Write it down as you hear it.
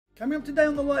Coming up today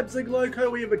on the Leipzig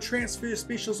Loko, we have a transfer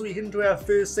special as we head into our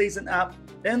first season up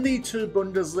in the 2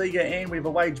 Bundesliga, and we have a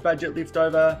wage budget left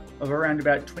over of around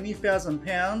about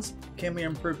 £20,000. Can we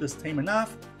improve this team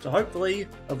enough to hopefully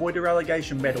avoid a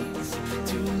relegation battle?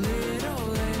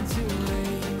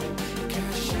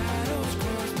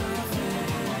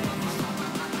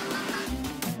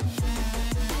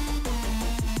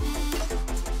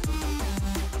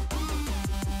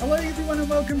 Hello everyone and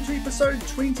welcome to episode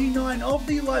 29 of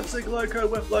the Leipzig Loko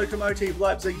with Lokomotive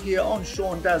Leipzig here on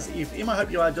Sean Does FM. I hope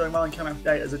you are doing well, and coming up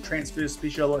today as a transfer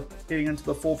special heading into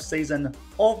the 4th season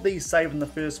of the save and the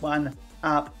first one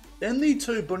up in the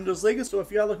 2 Bundesliga. So if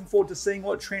you are looking forward to seeing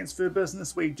what transfer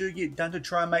business we do get done to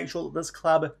try and make sure that this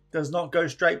club does not go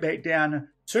straight back down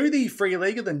to the Free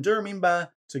Liga, then do remember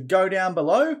to go down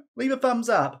below, leave a thumbs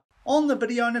up on the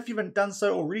video, and if you haven't done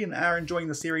so already and are enjoying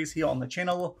the series here on the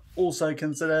channel, also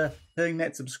consider hitting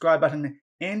that subscribe button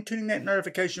and turning that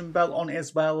notification bell on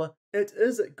as well. It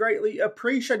is greatly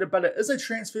appreciated, but it is a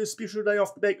transfer special day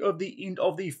off the back of the end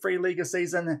of the Free Liga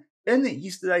season. In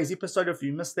yesterday's episode, if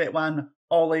you missed that one,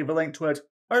 I'll leave a link to it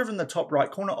over in the top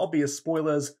right corner. Obvious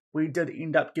spoilers, we did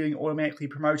end up getting automatically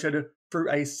promoted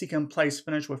through a 2nd place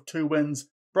finish with 2 wins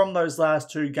from those last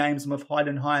 2 games, and with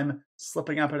Heidenheim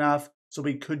slipping up enough so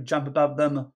we could jump above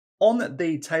them on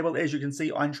the table. As you can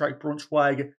see, Eintracht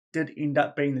Braunschweig did end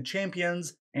up being the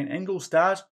champions, and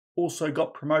Ingolstadt also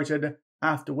got promoted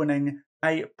after winning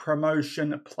a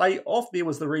promotion playoff. There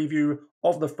was the review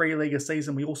of the Free Liga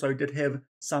season. We also did have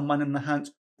someone in the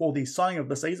hunt for the signing of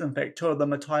the season. In fact, 2 of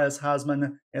them, Matthias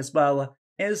Haasmann as well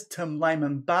as Tim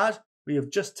Lehmann. But we have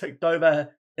just ticked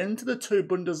over into the 2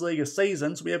 Bundesliga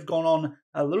season, so we have gone on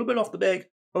a little bit off the back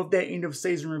of that end of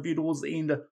season review towards the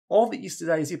end of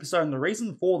yesterday's episode, and the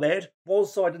reason for that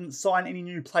was so I didn't sign any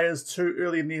new players too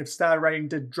early, and their star rating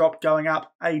did drop going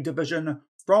up a division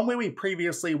from where we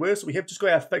previously were. So we have just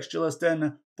got our fixture list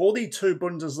in for the 2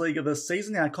 Bundesliga this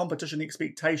season. Our competition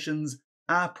expectations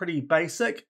are pretty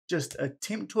basic. Just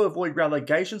attempt to avoid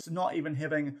relegation, so not even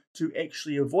having to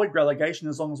actually avoid relegation.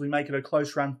 As long as we make it a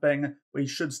close run thing, we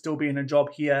should still be in a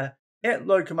job here at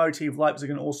Lokomotive Leipzig,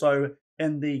 and also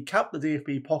in the Cup, the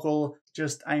DFB Pokal,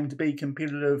 just aim to be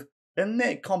competitive in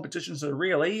that competition. So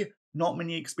really, not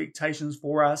many expectations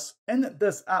for us in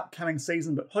this upcoming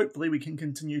season, but hopefully we can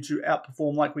continue to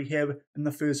outperform like we have in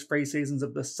the first 3 seasons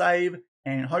of the save,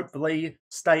 and hopefully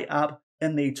stay up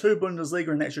in the 2 Bundesliga,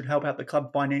 and that should help out the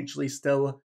club financially.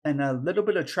 Still in a little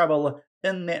bit of trouble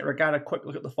in that regard. A quick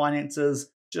look at the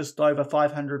finances, just over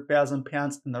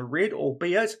 £500,000 in the red,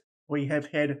 albeit we have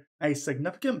had a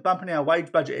significant bump in our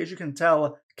wage budget. As you can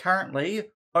tell, currently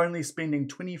only spending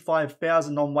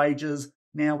 £25,000 on wages.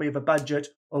 Now we have a budget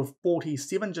of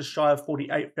 47, just shy of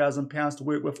 £48,000 to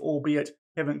work with, albeit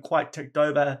haven't quite ticked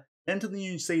over into the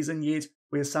new season yet,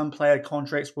 where some player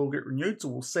contracts will get renewed. So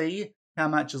we'll see how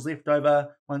much is left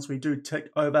over once we do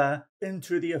tick over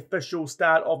into the official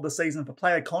start of the season for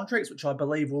player contracts, which I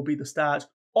believe will be the start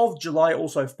of July.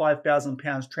 Also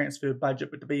 £5,000 transfer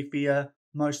budget, but to be fair,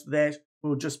 most of that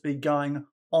will just be going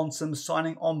on some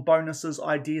signing on bonuses,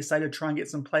 I dare say, to try and get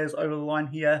some players over the line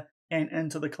here and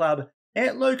into the club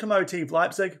at Lokomotive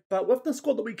Leipzig. But with the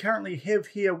squad that we currently have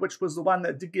here, which was the one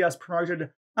that did get us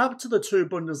promoted up to the 2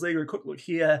 Bundesliga, a quick look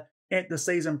here at the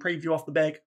season preview off the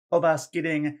back of us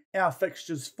getting our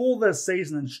fixtures for this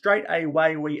season, and straight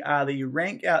away we are the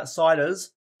rank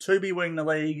outsiders to be winning the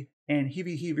league and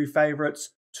heavy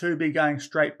favourites to be going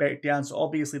straight back down. So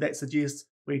obviously that suggests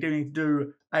we do need to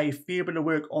do a fair bit of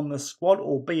work on the squad,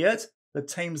 albeit the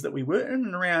teams that we were in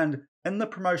and around in the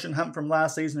promotion hunt from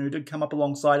last season who did come up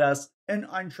alongside us in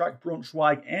Eintracht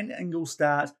Braunschweig and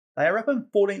Ingolstadt, they are up in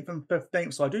 14th and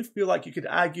 15th, so I do feel like you could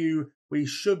argue we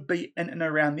should be in and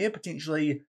around there,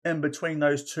 potentially in between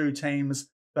those 2 teams,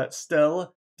 but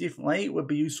still definitely would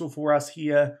be useful for us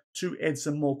here to add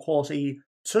some more quality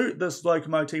to this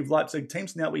Lokomotive Leipzig team.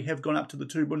 So now we have gone up to the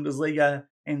 2 Bundesliga,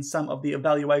 and some of the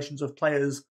evaluations of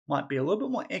players might be a little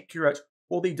bit more accurate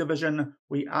for the division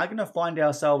we are going to find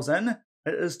ourselves in.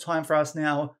 It is time for us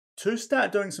now to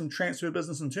start doing some transfer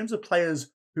business in terms of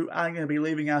players who are going to be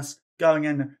leaving us going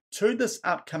in to this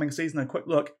upcoming season. A quick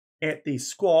look at the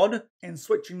squad, and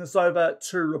switching this over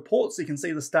to reports, you can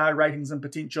see the star ratings and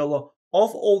potential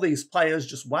of all these players.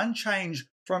 Just one change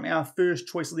from our first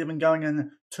choice 11 going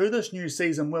in to this new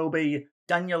season will be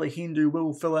Daniel Hendu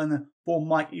will fill in for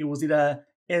Mike Iwazeta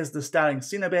as the starting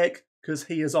centre-back, because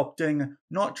he is opting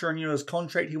not to renew his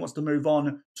contract. He wants to move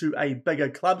on to a bigger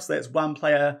club, so that's one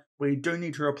player we do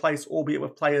need to replace, albeit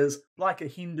with players like a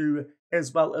Hendu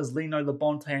as well as Lino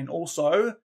Labonte. And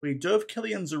also, we do have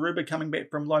Kylian Zaruba coming back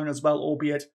from loan as well,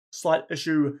 albeit slight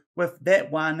issue with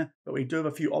that one, but we do have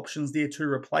a few options there to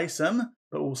replace him.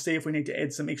 But we'll see if we need to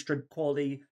add some extra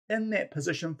quality in that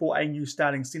position for a new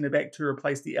starting centre-back to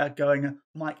replace the outgoing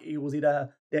Mike Eagles-Eder.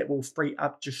 That will free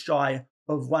up just shy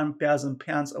of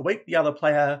 £1,000 a week. The other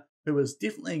player who is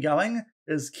definitely going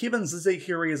is Kevin Zizek.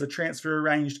 Here he is a transfer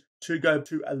arranged to go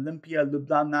to Olimpia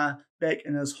Ljubljana back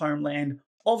in his homeland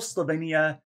of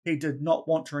Slovenia. He did not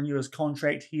want to renew his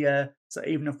contract here, so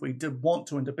even if we did want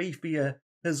to, and to be fair,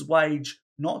 his wage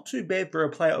not too bad for a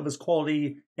player of his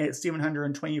quality at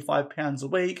 £725 a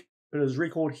week, but his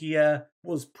record here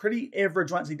was pretty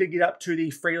average once he did get up to the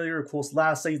free league. Of course,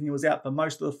 last season he was out for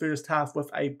most of the first half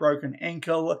with a broken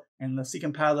ankle, and the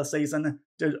second part of the season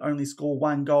did only score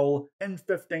 1 goal in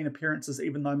 15 appearances,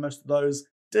 even though most of those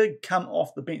did come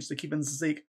off the bench. So Kevin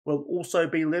Zizek will also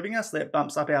be leaving us. That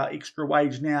bumps up our extra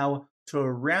wage now to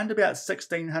around about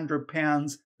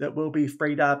 £1,600 that will be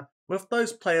freed up with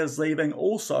those players leaving.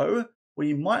 Also,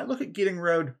 we might look at getting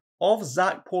rid of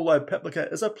Zak Paulo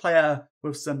Piplica. Is a player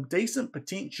with some decent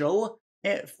potential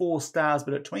at 4 stars,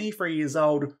 but at 23 years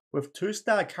old with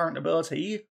 2-star current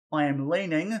ability, I am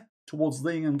leaning towards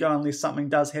letting him go unless something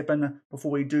does happen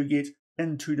before we do get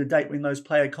into the date when those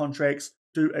player contracts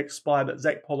do expire. But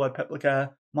Zak Paulo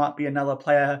Piplica might be another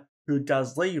player who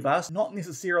does leave us, not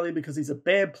necessarily because he's a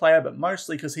bad player, but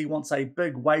mostly because he wants a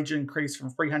big wage increase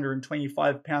from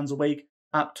 £325 a week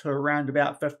up to around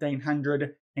about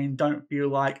 £1,500, and don't feel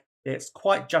like that's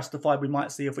quite justified. We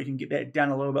might see if we can get that down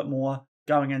a little bit more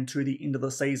going into the end of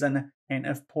the season, and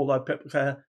if Paulo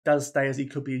Piplica does stay, as he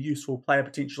could be a useful player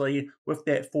potentially with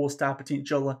that 4-star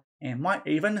potential, and might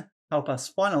even help us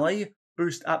finally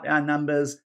boost up our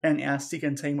numbers in our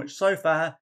second team, which so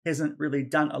far hasn't really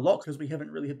done a lot because we haven't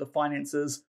really had the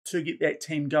finances to get that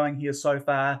team going here so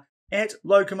far at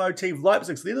Lokomotive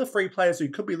Leipzig. So they're the 3 players who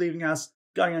could be leaving us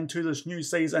going into this new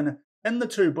season in the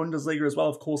 2 Bundesliga, as well,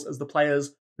 of course, as the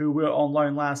players who were on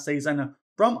loan last season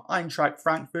from Eintracht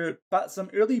Frankfurt. But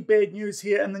some early bad news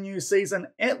here in the new season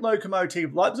at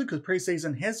Lokomotive Leipzig, because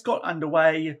pre-season has got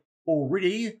underway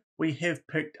already. We have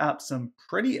picked up some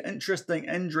pretty interesting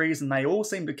injuries, and they all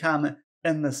seem to come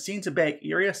in the centre-back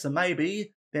area, so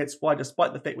maybe that's why,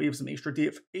 despite the fact we have some extra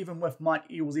depth, even with Mike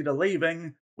Eagles-Eder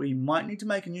leaving, we might need to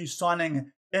make a new signing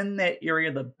in that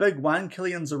area. The big one,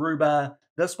 Kylian Zaruba.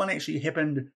 This one actually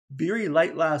happened very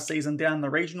late last season down in the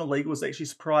regional league. Was actually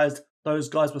surprised those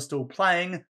guys were still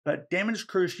playing, but damaged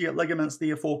cruciate ligaments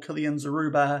there for Kylian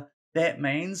Zaruba. That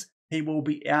means he will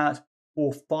be out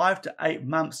for 5 to 8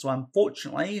 months. So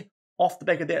unfortunately, off the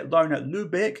back of that loan at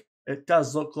Lübeck, it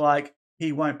does look like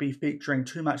he won't be featuring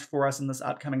too much for us in this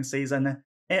upcoming season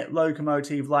at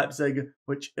Lokomotive Leipzig,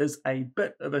 which is a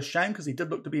bit of a shame because he did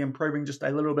look to be improving just a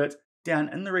little bit down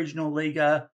in the regional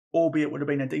Liga, albeit would have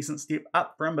been a decent step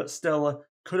up for him, but still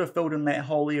could have filled in that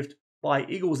hole left by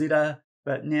Eagles-Eder,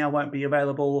 but now won't be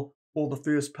available for the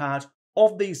first part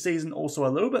of the season. Also, a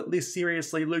little bit less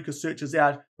seriously, Lucas Search is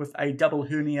out with a double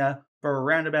hernia for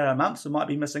around about a month, so might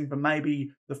be missing for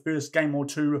maybe the first game or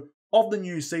 2 of the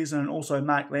new season, and also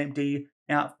Mark Lamptey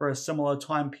out for a similar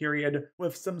time period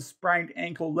with some sprained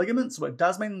ankle ligaments. So it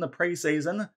does mean in the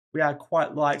pre-season we are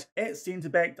quite light at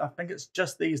centre-back. I think it's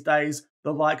just these days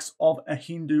the likes of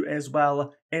Ahindu as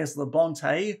well as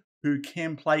Labonte who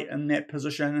can play in that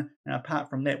position. And apart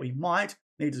from that, we might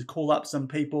need to call up some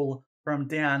people from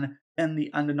down in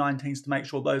the under-19s to make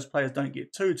sure those players don't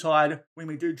get too tired when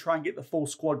we do try and get the full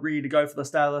squad ready to go for the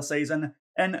start of the season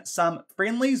in some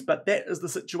friendlies. But that is the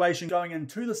situation going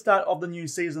into the start of the new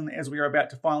season, as we are about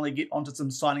to finally get onto some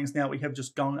signings now. We have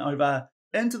just gone over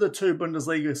into the 2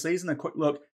 Bundesliga season. A quick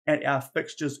look at our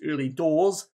fixtures early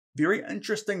doors. Very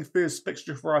interesting first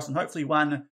fixture for us, and hopefully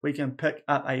one we can pick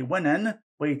up a win in.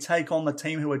 We take on the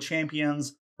team who were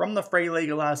champions from the Free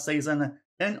League last season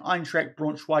in Eintracht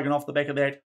Braunschweig, off the back of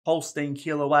that, Holstein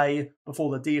Kiel away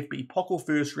before the DFB Pokal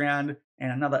first round.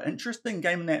 And another interesting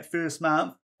game in that first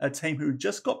month, a team who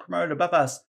just got promoted above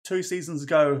us 2 seasons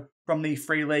ago from the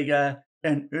Free Liga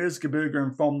in Erzgebirge,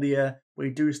 and from there we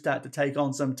do start to take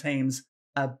on some teams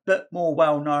a bit more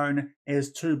well known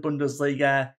as 2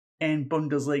 Bundesliga and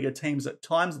Bundesliga teams at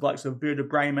times, the likes of Werder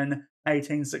Bremen,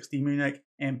 1860 Munich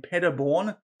and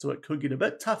Paderborn. So it could get a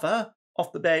bit tougher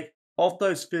off the back of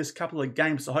those first couple of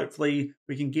games. So hopefully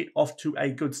we can get off to a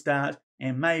good start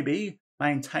and maybe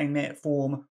maintain that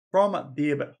form from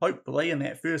there. But hopefully in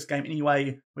that first game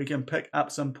anyway, we can pick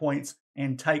up some points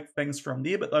and take things from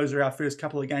there. But those are our first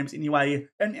couple of games anyway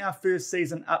in our first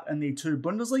season up in the 2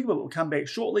 Bundesliga. But we'll come back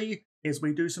shortly as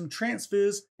we do some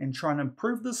transfers and try and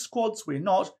improve the squads. We're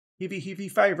not heavy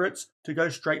favourites to go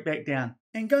straight back down.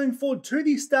 And going forward to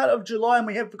the start of July, and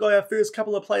we have got our first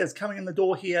couple of players coming in the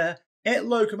door here At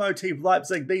Lokomotive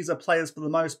Leipzig, these are players for the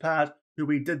most part who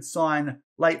we did sign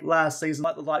late last season,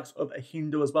 like the likes of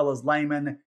Ahindu as well as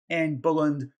Lehmann and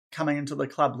Bulland coming into the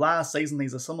club last season.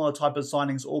 These are similar type of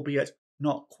signings, albeit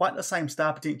not quite the same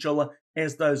star potential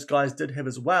as those guys did have,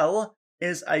 as well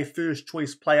as a first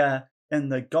choice player in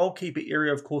the goalkeeper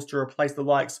area, of course, to replace the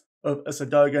likes of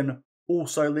Isadogan,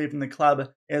 also leaving the club,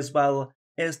 as well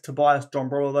as Tobias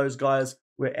Dombrola. Those guys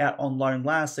were out on loan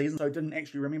last season, so didn't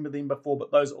actually remember them before,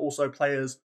 but those are also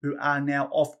players who are now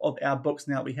off of our books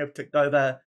now. We have ticked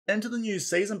over into the new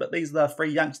season, but these are the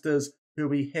 3 youngsters who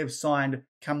we have signed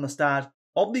come the start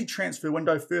of the transfer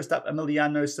window. First up,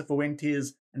 Emiliano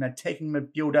Cifuentes, an attacking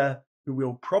midfielder who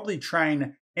will probably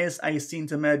train as a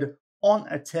centre mid on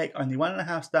attack. Only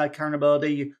 1.5 star current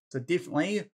ability, so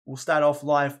definitely will start off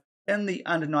life in the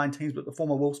under-19s, but the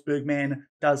former Wolfsburg man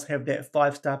does have that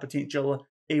 5-star potential,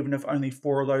 even if only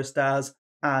 4 of those stars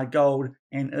are gold,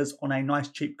 and is on a nice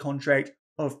cheap contract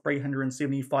of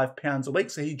 £375 a week.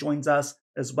 So he joins us,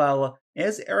 as well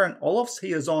as Aaron Olofs.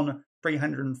 He is on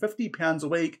 £350 a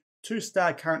week,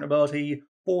 2-star current ability,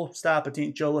 4-star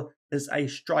potential, is a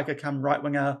striker come right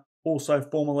winger, also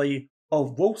formerly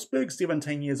of Wolfsburg,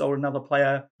 17 years old, another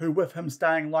player who, with him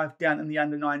staying life down in the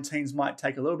under-19s, might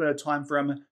take a little bit of time for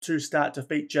him to start to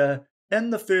feature in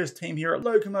the first team here at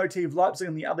Lokomotive Leipzig.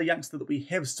 And the other youngster that we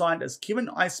have signed is Kevin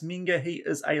Eismenger. He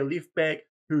is a left back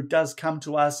who does come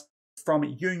to us from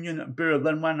Union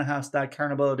Berlin, 1.5 star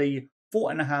current ability,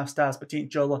 4.5 stars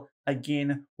potential.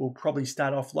 Again, will probably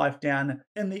start off life down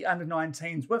in the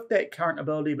under-19s with that current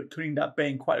ability, but could end up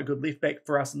being quite a good left back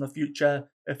for us in the future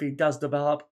if he does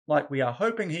develop like we are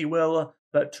hoping he will.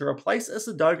 But to replace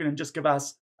Isadogan and just give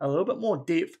us a little bit more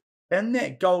depth in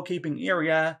that goalkeeping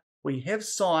area, we have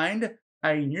signed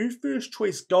a new first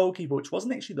choice goalkeeper, which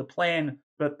wasn't actually the plan,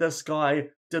 but this guy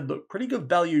did look pretty good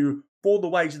value for the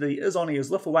wage that he is on. He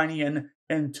is Lithuanian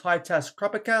in Titas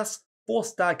Krapikas,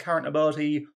 4-star current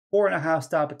ability, 4.5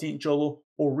 star potential,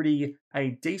 already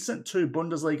a decent 2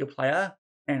 Bundesliga player,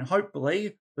 and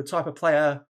hopefully the type of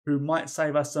player who might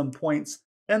save us some points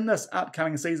in this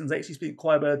upcoming season. He's actually spent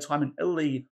quite a bit of time in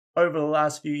Italy over the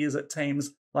last few years at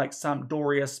teams like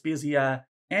Sampdoria, Spezia,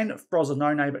 and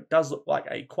Frosinone, but does look like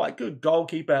a quite good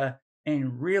goalkeeper,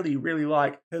 and really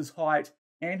like his height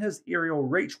and his aerial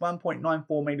reach.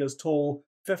 1.94 meters tall,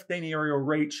 15 aerial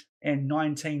reach, and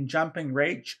 19 jumping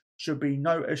reach. Should be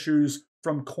no issues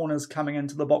from corners coming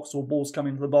into the box or balls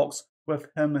coming into the box with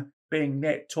him being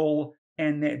that tall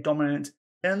and that dominant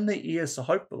in the air. So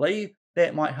hopefully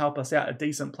that might help us out. A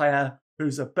decent player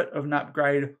who's a bit of an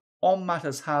upgrade on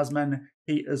Matas Hasman.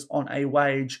 He is on a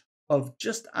wage of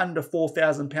just under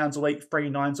 £4,000 a week,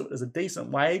 3.9, so it is a decent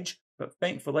wage. But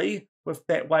thankfully, with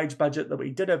that wage budget that we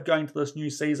did have going to this new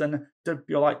season, did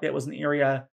feel like that was an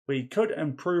area we could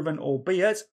improve in,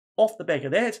 albeit off the back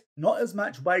of that, not as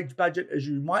much wage budget as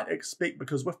you might expect,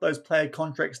 because with those player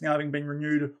contracts now having been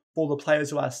renewed for the players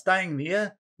who are staying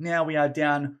there, now we are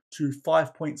down to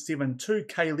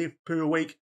 5.72k left per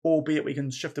week, albeit we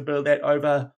can shift a bit of that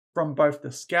over from both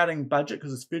the scouting budget,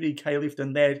 because there's 30k left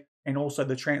in that, and also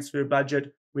the transfer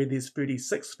budget where there's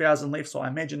 36,000 left. So I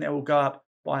imagine that will go up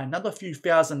by another few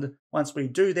thousand once we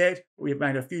do that. We've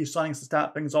made a few signings to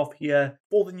start things off here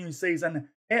for the new season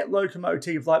at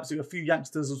Lokomotive Leipzig, a few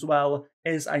youngsters as well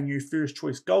as a new first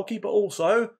choice goalkeeper.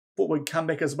 Also thought we'd come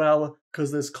back as well,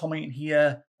 because this comment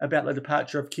here about the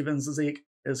departure of Kevin Zizek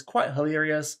is quite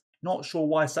hilarious. Not sure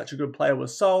why such a good player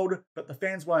was sold, but the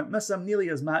fans won't miss him nearly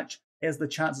as much as the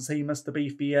chances he missed, to be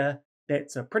fair.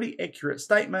 That's a pretty accurate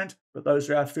statement, but those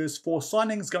are our first 4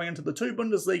 signings going into the 2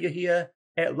 Bundesliga here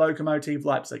at Lokomotive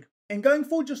Leipzig. And going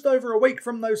forward just over a week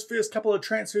from those first couple of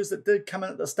transfers that did come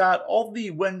in at the start of the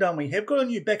window, and we have got a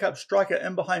new backup striker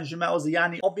in behind Jamal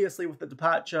Ziani. Obviously, with the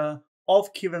departure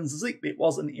of Kevin Zizek, that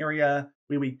was an area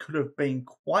where we could have been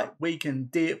quite weak in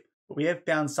depth, but we have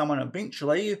found someone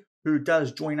eventually who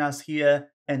does join us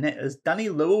here, and that is Danny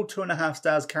Lewell, 2.5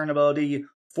 stars current ability,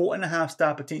 4.5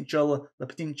 star potential, the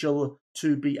potential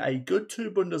to be a good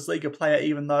 2 Bundesliga player,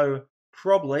 even though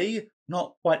probably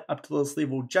not quite up to this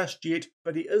level just yet.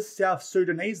 But he is South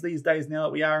Sudanese these days now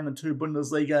that we are in the 2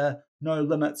 Bundesliga. No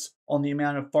limits on the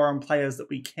amount of foreign players that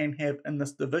we can have in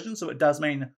this division, so it does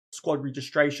mean squad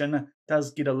registration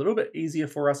does get a little bit easier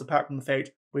for us, apart from the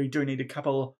fact we do need a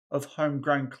couple of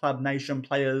homegrown club nation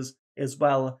players as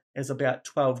well as about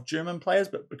 12 German players.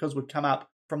 But because we've come up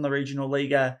from the Regional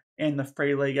Liga and the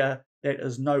Free Liga, that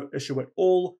is no issue at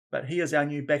all. But he is our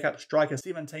new backup striker,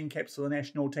 17 caps for the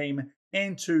national team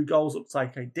and 2 goals. Looks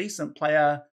like a decent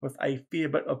player with a fair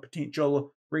bit of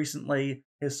potential. Recently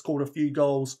has scored a few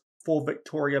goals for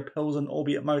Victoria Pilsen,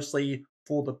 albeit mostly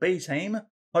for the B team.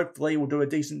 hopefully will do a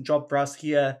decent job for us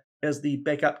here as the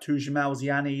backup to Jamal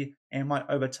Ziani and might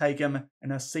overtake him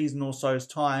in a season or so's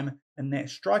time in that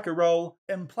striker role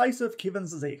in place of Kevin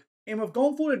Zizek. And we've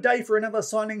gone for today for another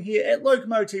signing here at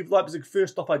Lokomotive Leipzig.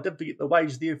 First off, I did forget the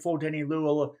wage there for Danny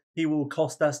Lewell. He will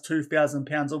cost us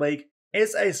 £2,000 a week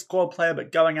as a squad player,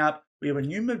 but going up, we have a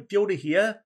new midfielder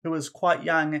here who is quite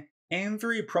young and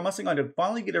very promising. I did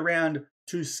finally get around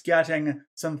to scouting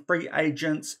some free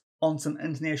agents on some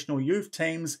international youth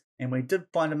teams, and we did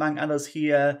find among others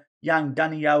here young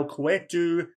Daniel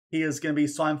Cueto. He is going to be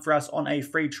signed for us on a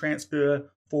free transfer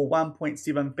for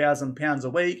 £1,700 a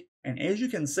week. And as you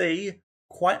can see,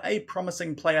 quite a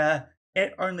promising player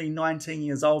at only 19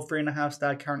 years old,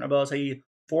 3.5-star current ability,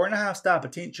 4.5-star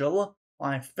potential.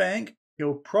 I think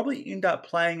he'll probably end up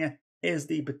playing as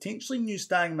the potentially new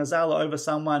starting Mazzala over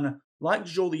someone like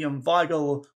Julian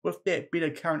Weigl with that better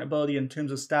current ability in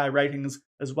terms of star ratings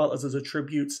as well as his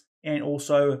attributes, and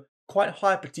also quite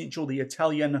high potential. The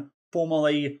Italian,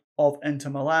 formerly of Inter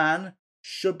Milan,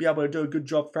 should be able to do a good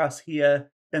job for us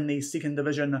here in the second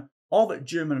division of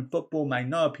German football. Made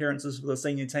no appearances for the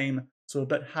senior team, so a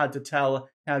bit hard to tell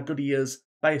how good he is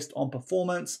based on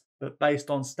performance, but based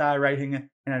on star rating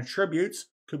and attributes,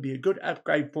 could be a good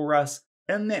upgrade for us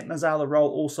in that Mazzala role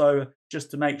also,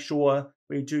 just to make sure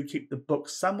we do keep the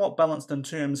books somewhat balanced in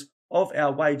terms of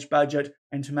our wage budget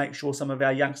and to make sure some of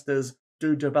our youngsters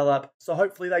do develop. So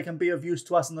hopefully they can be of use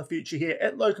to us in the future here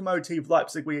at Lokomotive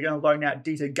Leipzig. We're going to loan out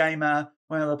Dieter Gamer,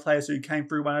 one of the players who came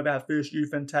through one of our first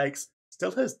youth intakes.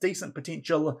 Still has decent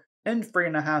potential in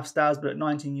 3.5 stars, but at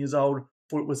 19 years old,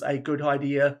 thought it was a good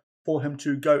idea for him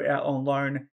to go out on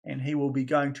loan, and he will be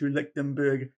going to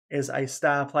Lichtenberg as a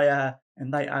star player,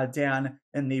 and they are down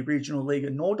in the regional league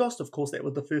at Nordost. Of course, that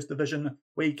was the first division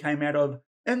we came out of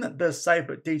in this save,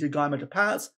 but Dieter Gamer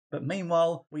departs. But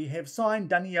meanwhile, we have signed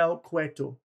Daniel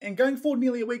Cueto. And going forward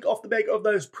nearly a week off the back of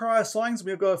those prior signings,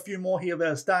 we've got a few more here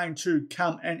that are starting to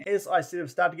come in. As I said, I've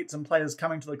started to get some players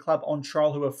coming to the club on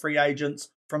trial who are free agents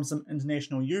from some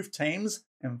international youth teams,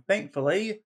 and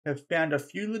thankfully have found a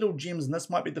few little gems, and this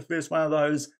might be the first one of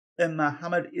those in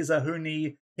Mohamed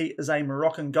Ezzahouni. He is a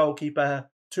Moroccan goalkeeper,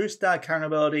 2-star current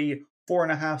ability,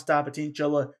 4.5-star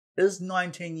potential, is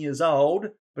 19 years old,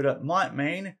 but it might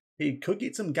mean he could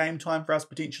get some game time for us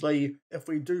potentially if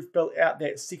we do fill out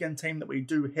that second team that we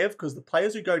do have, because the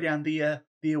players who go down there,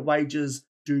 their wages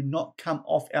do not come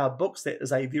off our books. That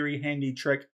is a very handy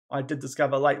trick I did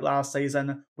discover late last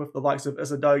season with the likes of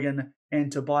Isadogan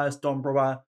and Tobias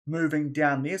Dombrowa moving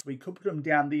down there. So we could put him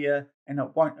down there and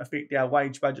it won't affect our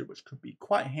wage budget, which could be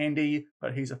quite handy.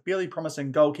 But he's a fairly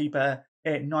promising goalkeeper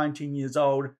at 19 years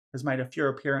old, has made a few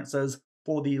appearances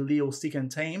for the Lille second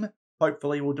team.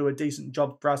 Hopefully will do a decent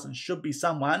job for us and should be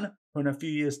someone who in a few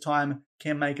years' time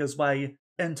can make his way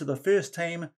into the first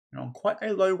team, and on quite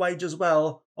a low wage as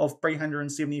well of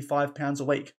 £375 a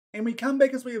week. And we come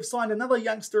back as we have signed another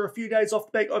youngster a few days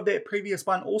off the back of that previous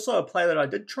one, also a player that I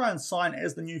did try and sign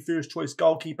as the new first choice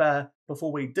goalkeeper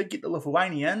before we did get the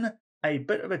Lithuanian. A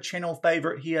bit of a channel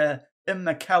favourite here in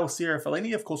Mikhail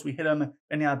Serafalini. Of course, we hit him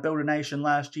in our Builder Nation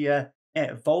last year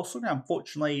at Wolfsburg.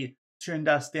 Unfortunately, turned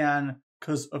us down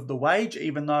because of the wage,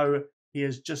 even though he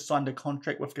has just signed a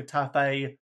contract with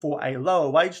Getafe for a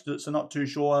lower wage, so not too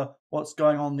sure what's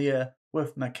going on there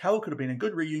with Mikhail. Could have been a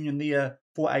good reunion there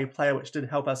for a player which did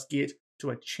help us get to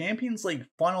a Champions League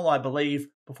final, I believe,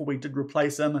 before we did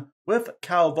replace him with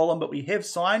Karl Vollen. But we have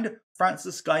signed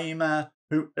Francis Gaima,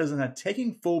 who is an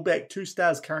attacking fullback, 2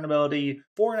 stars current ability,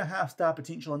 4.5-star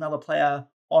potential, another player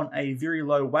on a very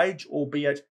low wage,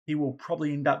 albeit he will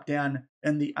probably end up down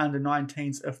in the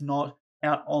under-19s, if not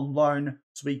out on loan,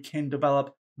 so we can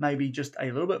develop maybe just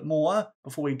a little bit more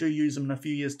before we do use him in a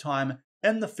few years' time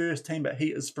in the first team. But he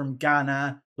is from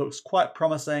Ghana, looks quite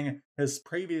promising, has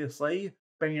previously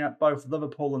been at both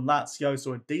Liverpool and Lazio,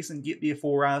 so a decent get there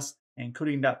for us, and could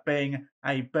end up being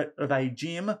a bit of a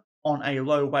gem on a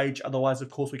low wage. Otherwise,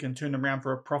 of course, we can turn him around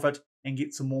for a profit and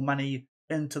get some more money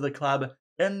into the club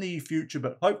in the future.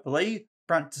 But hopefully,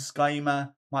 Francis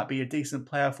Gaima might be a decent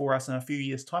player for us in a few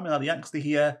years' time. Another youngster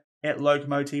here at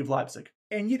Lokomotive Leipzig.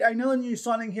 And yet another new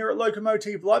signing here at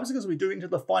Lokomotive Leipzig as we do into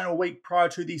the final week prior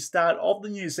to the start of the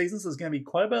new season. So there's going to be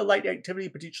quite a bit of late activity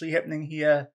potentially happening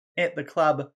here at the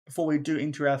club before we do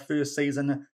enter our first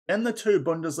season in the 2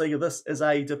 Bundesliga. This is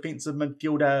a defensive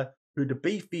midfielder who, to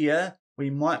be fair,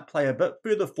 we might play a bit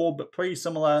further forward, but pretty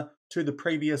similar to the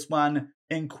previous one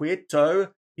in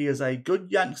Cueto. He is a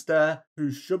good youngster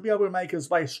who should be able to make his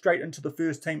way straight into the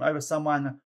first team over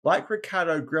someone like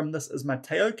Ricardo Grimm. This is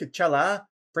Matteo Cacella,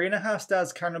 3.5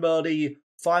 stars current ability,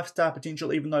 5-star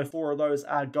potential, even though 4 of those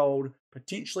are gold,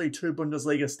 potentially 2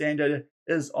 Bundesliga standard,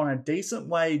 is on a decent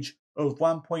wage of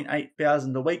 1.8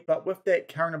 thousand a week. But with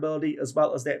that current ability as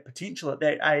well as that potential at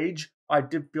that age, I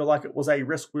did feel like it was a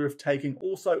risk worth taking.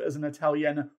 Also, as an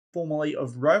Italian, formerly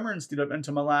of Roma instead of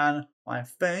Inter Milan, I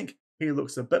think he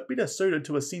looks a bit better suited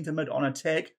to a centre mid on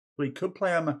attack. We could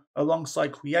play him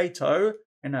alongside Quieto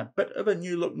and a bit of a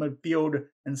new look midfield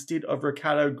instead of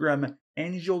Ricardo Grimm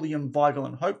and Julian Weigl,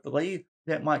 and hopefully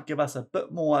that might give us a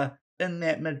bit more in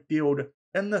that midfield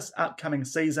in this upcoming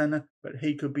season. But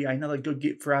he could be another good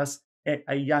get for us at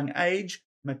a young age.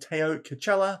 Matteo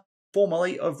Cacella,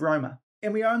 formerly of Roma.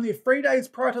 And we are only 3 days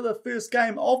prior to the first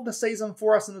game of the season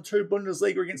for us in the 2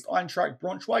 Bundesliga against Eintracht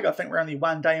Braunschweig. I think we're only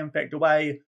 1 day, in fact,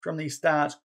 away from the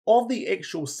start of the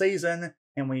actual season.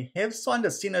 And we have signed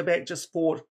a centre-back. Just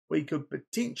thought we could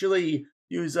potentially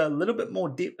use a little bit more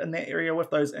depth in that area with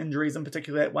those injuries, in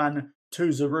particular that one to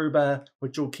Zaruba,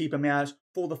 which will keep him out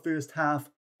for the first half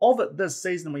of it this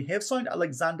season. We have signed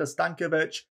Alexander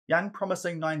Stankovic, young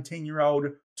promising 19-year-old,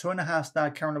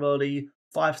 2.5-star current ability,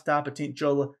 5-star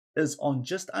potential, is on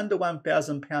just under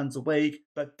 £1,000 a week,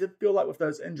 but did feel like with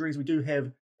those injuries we do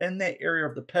have in that area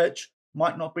of the pitch,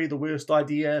 might not be the worst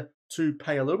idea to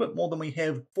pay a little bit more than we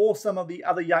have for some of the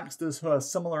other youngsters who are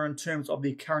similar in terms of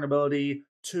their current ability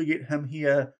to get him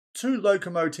here to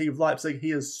Lokomotive Leipzig.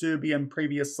 He is Serbian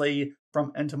previously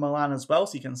from Inter Milan as well,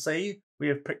 so you can see we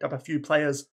have picked up a few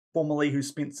players formerly who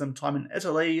spent some time in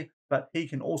Italy, but he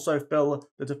can also fill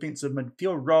the defensive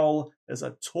midfield role as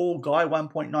a tall guy,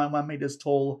 1.91 meters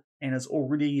tall, and is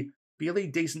already fairly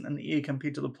decent in the air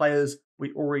compared to the players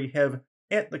we already have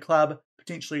at the club,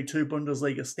 potentially 2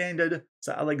 Bundesliga standard.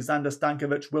 So Alexander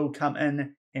Stankovic will come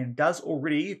in and does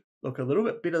already look a little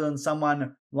bit better than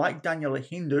someone like Daniel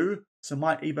Hendu, so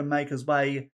might even make his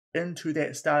way into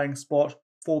that starting spot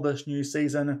for this new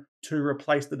season to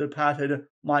replace the departed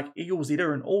Mike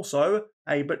Eaglesetter. And also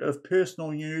a bit of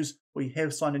personal news, we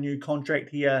have signed a new contract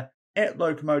here at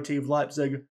Lokomotive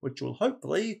Leipzig, which will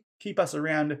hopefully keep us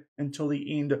around until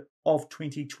the end of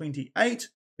 2028.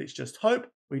 Let's just hope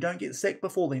we don't get sacked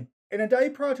before then. In a day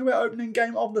prior to our opening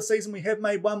game of the season, we have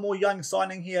made one more young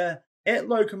signing here at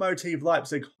Lokomotive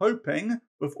Leipzig, hoping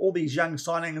with all these young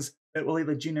signings it will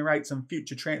either generate some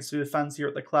future transfer funds here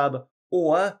at the club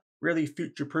or really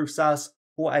future-proofs us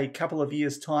for a couple of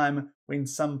years' time when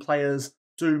some players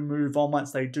do move on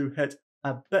once they do hit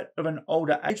a bit of an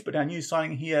older age. But our new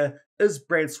signing here is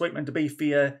Brad Sweetman. To be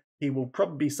fair, he will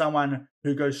probably be someone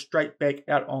who goes straight back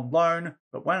out on loan,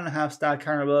 but 1.5-star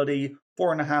current ability,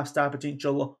 4.5-star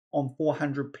potential on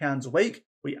 £400 a week.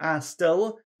 We are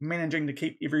still managing to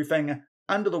keep everything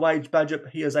under the wage budget.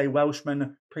 He is a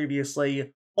Welshman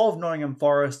previously of Nottingham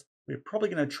Forest. We're probably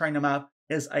going to train him up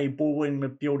as a ball-winning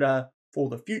midfielder for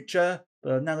the future.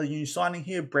 But another new signing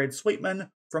here, Brad Sweetman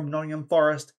from Nottingham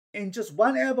Forest. And just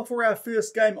 1 hour before our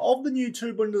first game of the new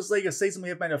 2 Bundesliga season, we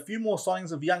have made a few more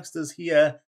signings of youngsters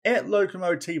here at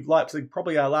Lokomotive Leipzig,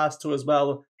 probably our last 2 as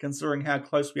well, considering how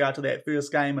close we are to that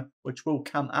first game, which will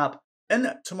come up in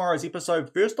tomorrow's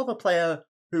episode. First off, a player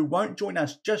who won't join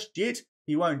us just yet.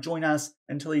 He won't join us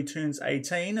until he turns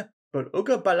 18, but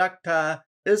Uga Balaktar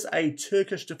is a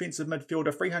Turkish defensive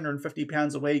midfielder,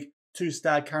 £350 a week,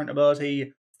 2-star current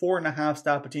ability,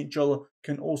 4.5-star potential,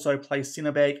 can also play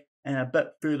centre-back and a bit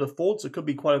further forward, so could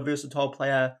be quite a versatile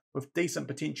player with decent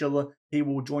potential. He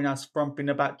will join us from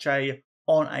Fenerbahce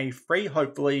on a free.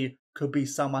 Hopefully could be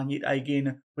someone yet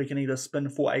again we can either spin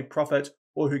for a profit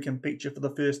or who can feature for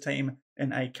the first team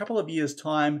in a couple of years'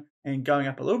 time. And going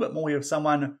up a little bit more, we have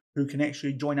someone who can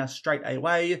actually join us straight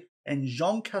away, and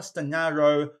Jean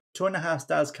Castanaro, 2.5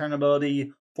 stars current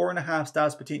ability, 4.5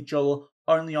 stars potential,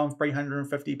 only on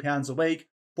 £350 a week,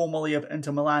 formerly of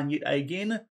Inter Milan yet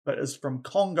again, but is from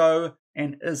Congo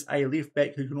and is a left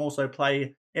back who can also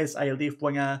play as a left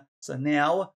winger. So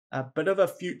now a bit of a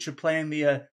future plan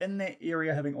there in that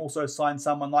area, having also signed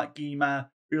someone like Guima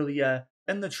earlier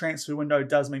in the transfer window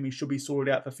does mean we should be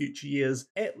sorted out for future years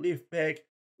at left back,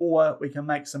 or we can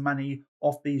make some money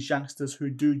off these youngsters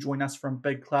who do join us from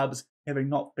big clubs, having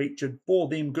not featured for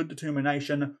them. Good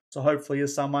determination, so hopefully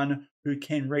is someone who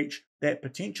can reach that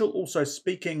potential. Also,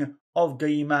 speaking of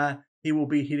Guima, he will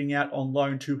be heading out on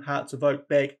loan to Hearts of Oak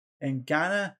back in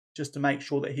Ghana, just to make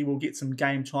sure that he will get some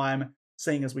game time,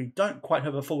 seeing as we don't quite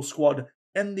have a full squad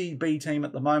in the B team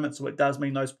at the moment. So it does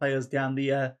mean those players down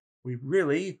there, we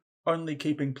really only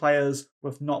keeping players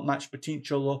with not much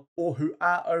potential or who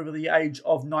are over the age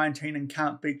of 19 and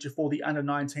can't feature for the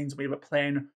under-19s. We have a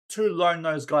plan to loan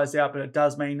those guys out, but it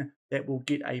does mean that we'll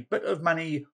get a bit of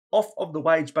money off of the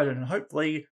wage budget, and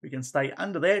hopefully we can stay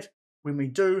under that when we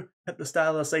do hit the start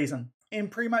of the season. And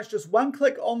pretty much just one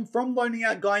click on from loaning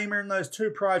out Guymer and those two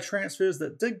prior transfers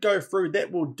that did go through.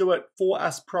 That will do it for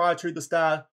us prior to the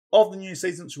start of the new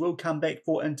season, which we'll come back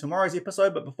for in tomorrow's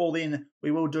episode. But before then,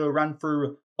 we will do a run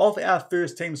through of our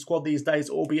first team squad these days,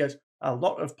 albeit a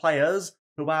lot of players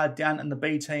who are down in the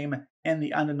B team and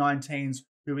the under-19s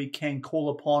who we can call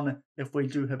upon if we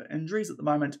do have injuries. At the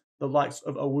moment, the likes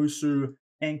of Owusu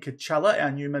and Kachala,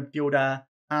 our new midfielder,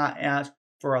 are out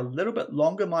for a little bit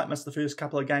longer, might miss the first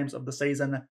couple of games of the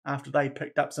season after they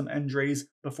picked up some injuries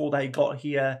before they got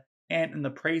here and in the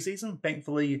preseason.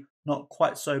 Thankfully, not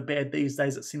quite so bad these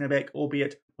days at centre-back,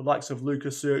 albeit the likes of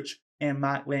Lucas Search and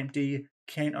Mark Lamptey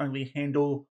can only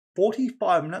handle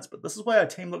 45 minutes, but this is what our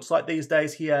team looks like these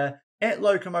days here at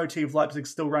Lokomotive Leipzig,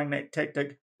 still running that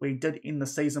tactic we did end the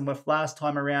season with last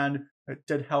time around. It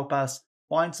did help us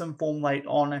find some form late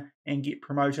on and get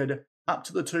promoted up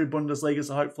to the 2 Bundesliga,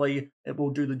 so hopefully it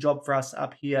will do the job for us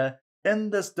up here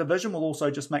in this division. We'll also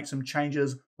just make some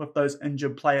changes with those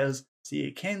injured players so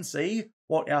you can see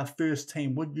what our first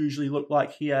team would usually look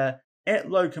like here at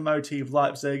Lokomotive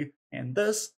Leipzig, and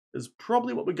this is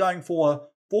probably what we're going for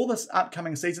this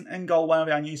upcoming season. In goal, one of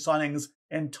our new signings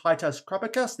in Titus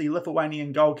Krapikas, the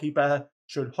Lithuanian goalkeeper,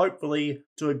 should hopefully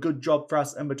do a good job for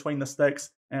us in between the sticks,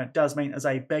 and it does mean as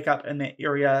a backup in that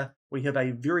area, we have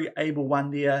a very able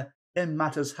one there in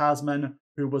Matas Hasman,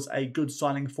 who was a good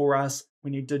signing for us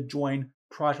when he did join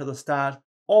prior to the start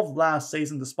of last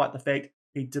season, despite the fact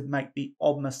he did make the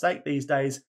odd mistake. These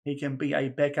days, he can be a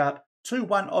backup to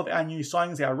one of our new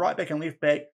signings, our right back and left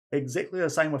back, exactly the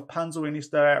same with Panzo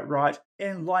Iniesta at right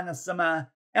and Linus Zimmer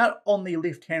out on the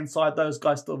left-hand side. Those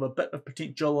guys still have a bit of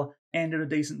potential and did a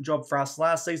decent job for us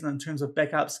last season in terms of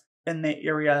backups in that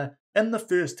area. In the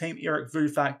first team, Eric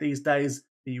Vufak these days,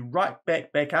 the right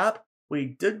back backup.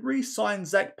 We did re-sign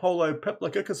Zach Polo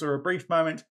Piplika because for a brief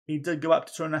moment he did go up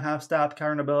to 2.5 star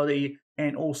current ability,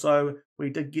 and also we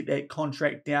did get that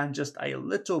contract down just a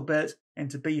little bit, and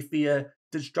to be fair,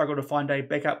 did struggle to find a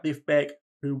backup left back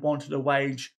who wanted a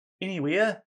wage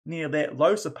anywhere near that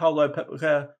low. So Polo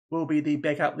Piplika will be the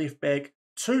backup left back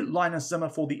to Linus Zimmer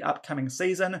for the upcoming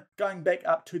season. Going back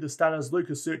up to the starters,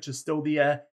 Lucas Search is still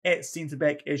there at centre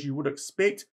back as you would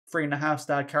expect. 3.5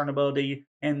 star current ability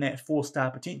and that 4 star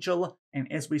potential.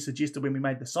 And as we suggested when we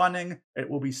made the signing, it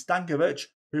will be Stankovic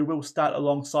who will start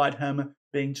alongside him,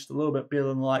 being just a little bit better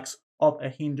than the likes of a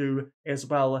Hindu, as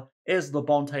well as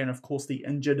Labonte, and of course the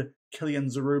injured Kylian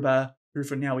Zaruba, who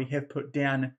for now we have put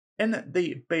down in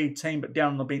the B team, but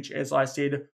down on the bench, as I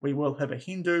said, we will have a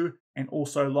Hindu, and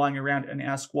also lying around in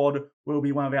our squad will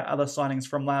be one of our other signings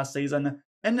from last season.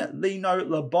 In Lino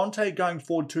Labonte, going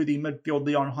forward to the midfield,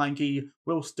 Leon Heinke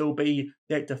will still be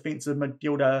that defensive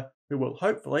midfielder who will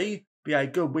hopefully be a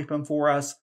good weapon for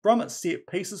us from set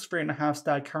pieces. 3.5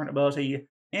 star current ability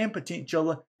and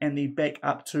potential, and the back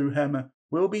up to him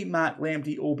will be Mark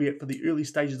Lamptey, albeit for the early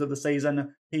stages of the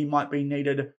season he might be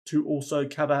needed to also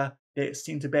cover that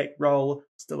centre-back role.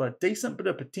 Still a decent bit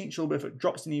of potential, but if it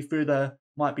drops any further,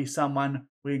 might be someone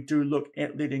we do look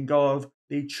at letting go of.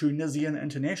 The Tunisian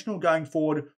international going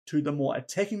forward to the more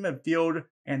attacking midfield,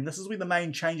 and this is where the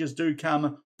main changes do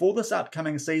come for this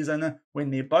upcoming season. When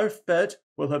they're both fit,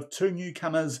 we'll have 2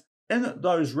 newcomers in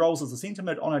those roles as a centre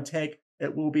mid on attack.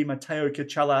 It will be Matteo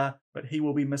Kachala, but he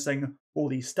will be missing for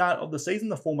the start of the season,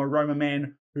 the former Roma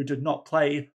man who did not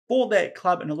play for that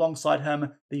club, and alongside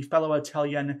him, the fellow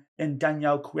Italian in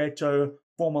Daniel Cueto,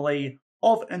 formerly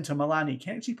of Inter Milan. He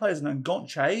can actually play as an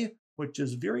Enganche, which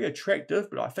is very attractive,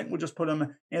 but I think we'll just put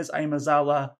him as a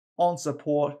Mazzala on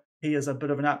support. He is a bit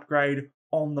of an upgrade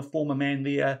on the former man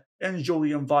there in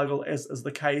Julian Weigl, as is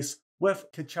the case with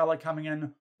Kachala coming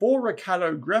in for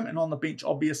Ricardo Grimm, and on the bench,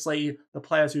 obviously, the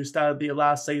players who started there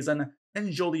last season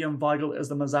in Julian Weigl as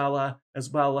the Mazzala,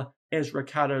 as well as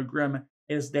Ricardo Grimm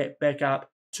as that backup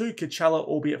to Kachala,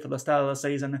 albeit for the start of the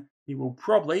season. He will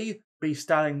probably be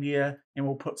starting there, and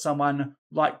we'll put someone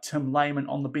like Tim Lehmann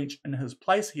on the bench in his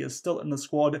place. He is still in the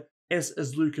squad, as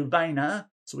is Luca Vayner,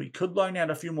 so we could loan out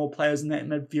a few more players in that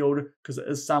midfield, because it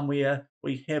is somewhere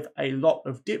we have a lot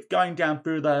of depth. Going down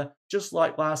further, just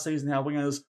like last season, our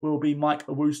wingers will be Mike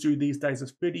Owusu, these days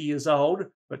is 30 years old,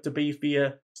 but to be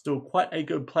fair, still quite a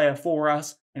good player for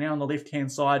us. And now on the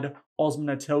left-hand side,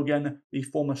 Osman Atilgan, the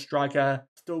former striker,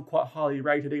 still quite highly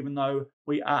rated, even though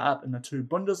we are up in the 2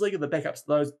 Bundesliga. The backups to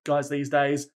those guys these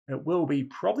days, it will be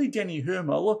probably Danny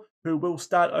Hermel, who will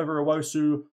start over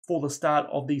Owusu for the start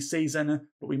of the season,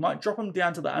 but we might drop him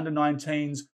down to the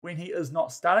under-19s when he is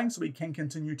not starting, so we can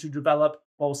continue to develop,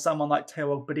 while someone like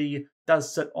Taylor Biddy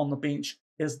does sit on the bench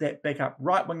as that backup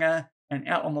right winger. And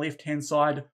out on the left-hand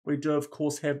side, we do of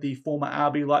course have the former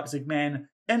RB Leipzig man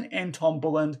in Anton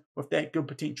Bulland, with that good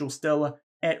potential still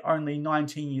at only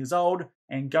 19 years old.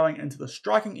 And going into the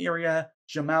striking area,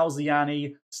 Jamal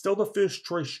Ziani, still the first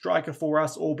choice striker for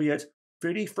us, albeit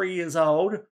 33 years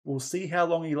old. We'll see how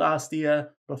long he lasts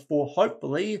here before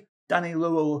hopefully Danny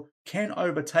Lewell can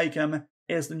overtake him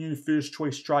as the new first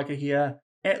choice striker here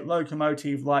at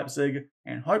Lokomotive Leipzig.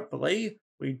 And hopefully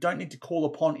we don't need to call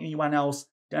upon anyone else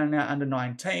down in our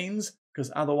under-19s,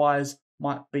 because otherwise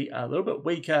might be a little bit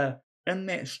weaker in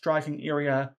that striking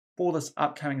area for this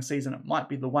upcoming season. It might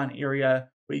be the one area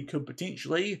we could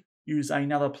potentially use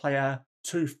another player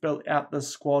to fill out this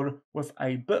squad with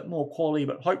a bit more quality,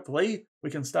 but hopefully we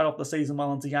can start off the season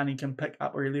well and Ziani can pick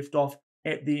up where he left off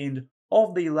at the end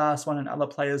of the last one, and other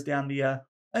players down there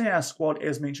in our squad,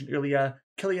 as mentioned earlier,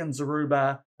 Kylian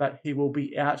Zaruba, but he will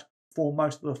be out for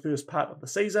most of the first part of the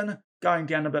season. Going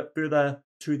down a bit further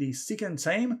to the second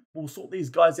team, we'll sort these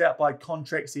guys out by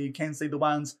contract so you can see the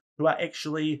ones who are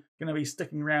actually going to be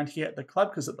sticking around here at the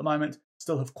club, because at the moment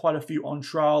still have quite a few on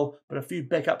trial, but a few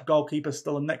backup goalkeepers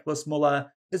still in Nicholas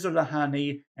Muller, Israel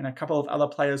Lahani, and a couple of other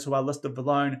players who are listed for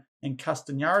loan, and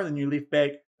Castagnaro, the new left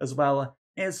back, as well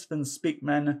as Finn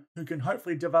Speckman, who can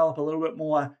hopefully develop a little bit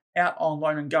more out on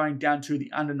loan and going down to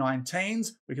the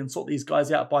under-19s. We can sort these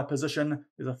guys out by position.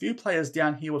 There's a few players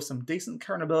down here with some decent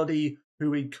current ability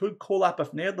who we could call up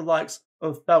if near, the likes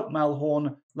of Belt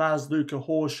Malhorn, Lars Luca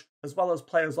Horsch, as well as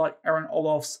players like Aaron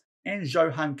Olofs and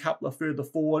Johan Kappler further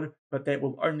forward, but that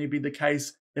will only be the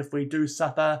case if we do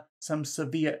suffer some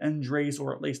severe injuries,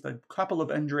 or at least a couple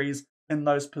of injuries in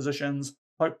those positions.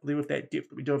 Hopefully with that depth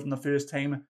that we do have in the first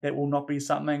team, that will not be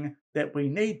something that we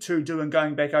need to do. And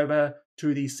going back over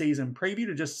to the season preview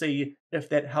to just see if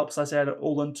that helps us out at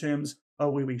all in terms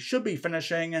of where we should be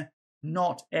finishing,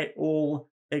 not at all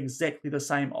exactly the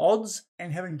same odds.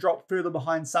 And having dropped further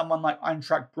behind someone like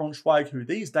Eintracht Braunschweig, who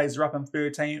these days are up in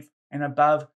 13th, and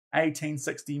above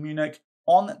 1860 Munich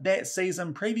on that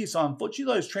season preview. So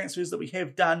unfortunately those transfers that we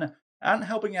have done aren't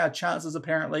helping our chances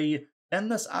apparently in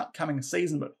this upcoming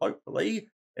season, but hopefully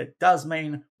it does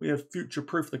mean we have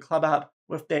future-proofed the club up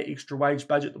with that extra wage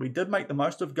budget that we did make the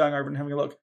most of. Going over and having a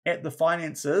look at the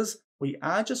finances, we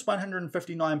are just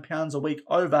 £159 a week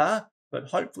over, but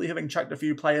hopefully having chucked a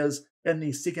few players in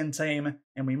the second team,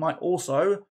 and we might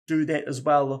also do that as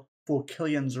well for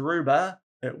Kylian Zaruba,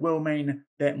 it will mean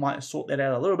that might sort that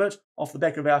out a little bit off the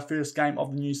back of our first game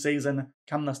of the new season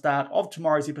come the start of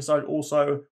tomorrow's episode.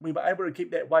 Also, we were able to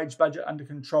keep that wage budget under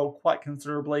control quite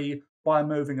considerably by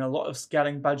moving a lot of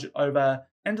scouting budget over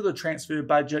into the transfer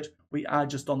budget. We are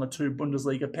just on the 2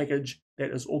 Bundesliga package. That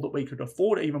is all that we could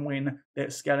afford, even when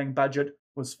that scouting budget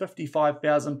was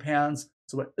 £55,000.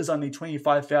 So it is only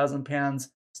 £25,000.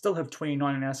 Still have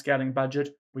 29 in our scouting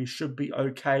budget. We should be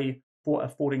okay for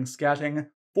affording scouting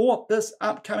for this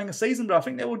upcoming season. But I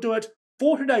think that will do it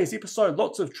for today's episode.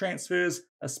 Lots of transfers,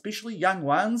 especially young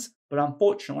ones, but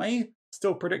unfortunately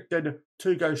still predicted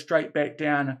to go straight back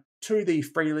down to the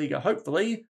Free Liga.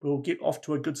 Hopefully we'll get off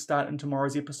to a good start in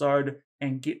tomorrow's episode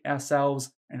and get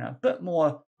ourselves in a bit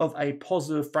more of a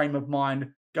positive frame of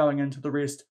mind going into the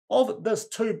rest of this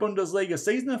 2 Bundesliga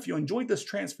season. If you enjoyed this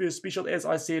transfer special, as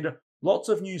I said, lots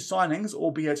of new signings,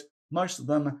 albeit most of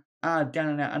them are down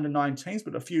in our under-19s,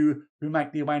 but a few who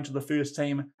make their way into the first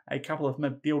team, a couple of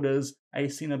midfielders, a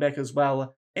centre-back as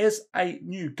well as a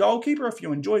new goalkeeper. If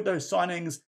you enjoyed those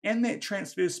signings and that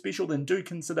transfer special, then do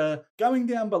consider going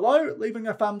down below, leaving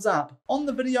a thumbs up on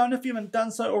the video. And if you haven't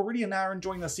done so already and are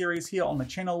enjoying the series here on the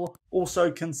channel,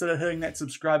 also consider hitting that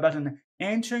subscribe button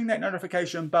and turning that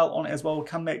notification bell on as well. We'll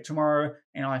come back tomorrow,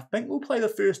 and I think we'll play the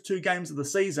first 2 games of the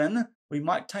season. We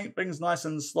might take things nice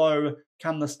and slow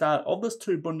come the start of this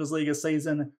 2 Bundesliga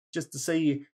season, just to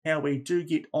see how we do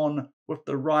get on with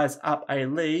the rise up a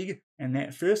league. And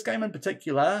that first game in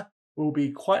particular will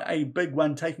be quite a big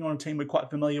one, taking on a team we're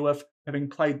quite familiar with, having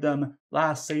played them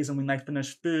last season when they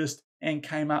finished first and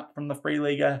came up from the Free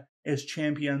Liga as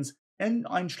champions in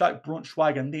Eintracht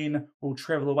Braunschweig, and then we'll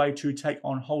travel away to take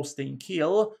on Holstein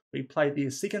Kiel. We played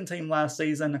their second team last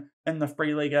season in the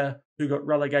Free Liga, who got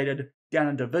relegated down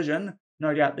in division.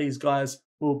 No doubt these guys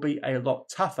will be a lot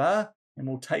tougher, and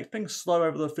we'll take things slow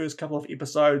over the first couple of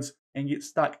episodes and get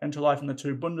stuck into life in the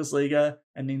 2 Bundesliga,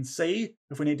 and then see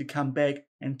if we need to come back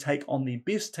and take on the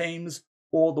best teams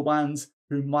or the ones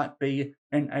who might be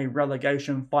in a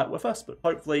relegation fight with us. But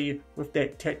hopefully with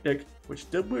that tactic, which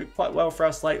did work quite well for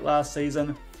us late last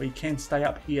season, we can stay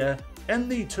up here in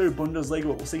the 2 Bundesliga.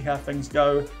 But we'll see how things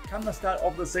go come the start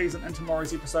of the season in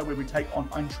tomorrow's episode, where we take on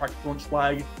Eintracht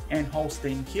Braunschweig and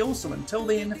Holstein Kiel. So until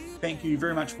then, thank you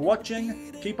very much for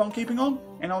watching. Keep on keeping on,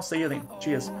 and I'll see you then.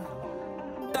 Cheers.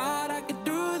 Thought I could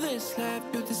do this,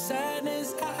 left with the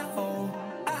sadness at home.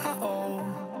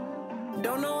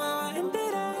 Don't know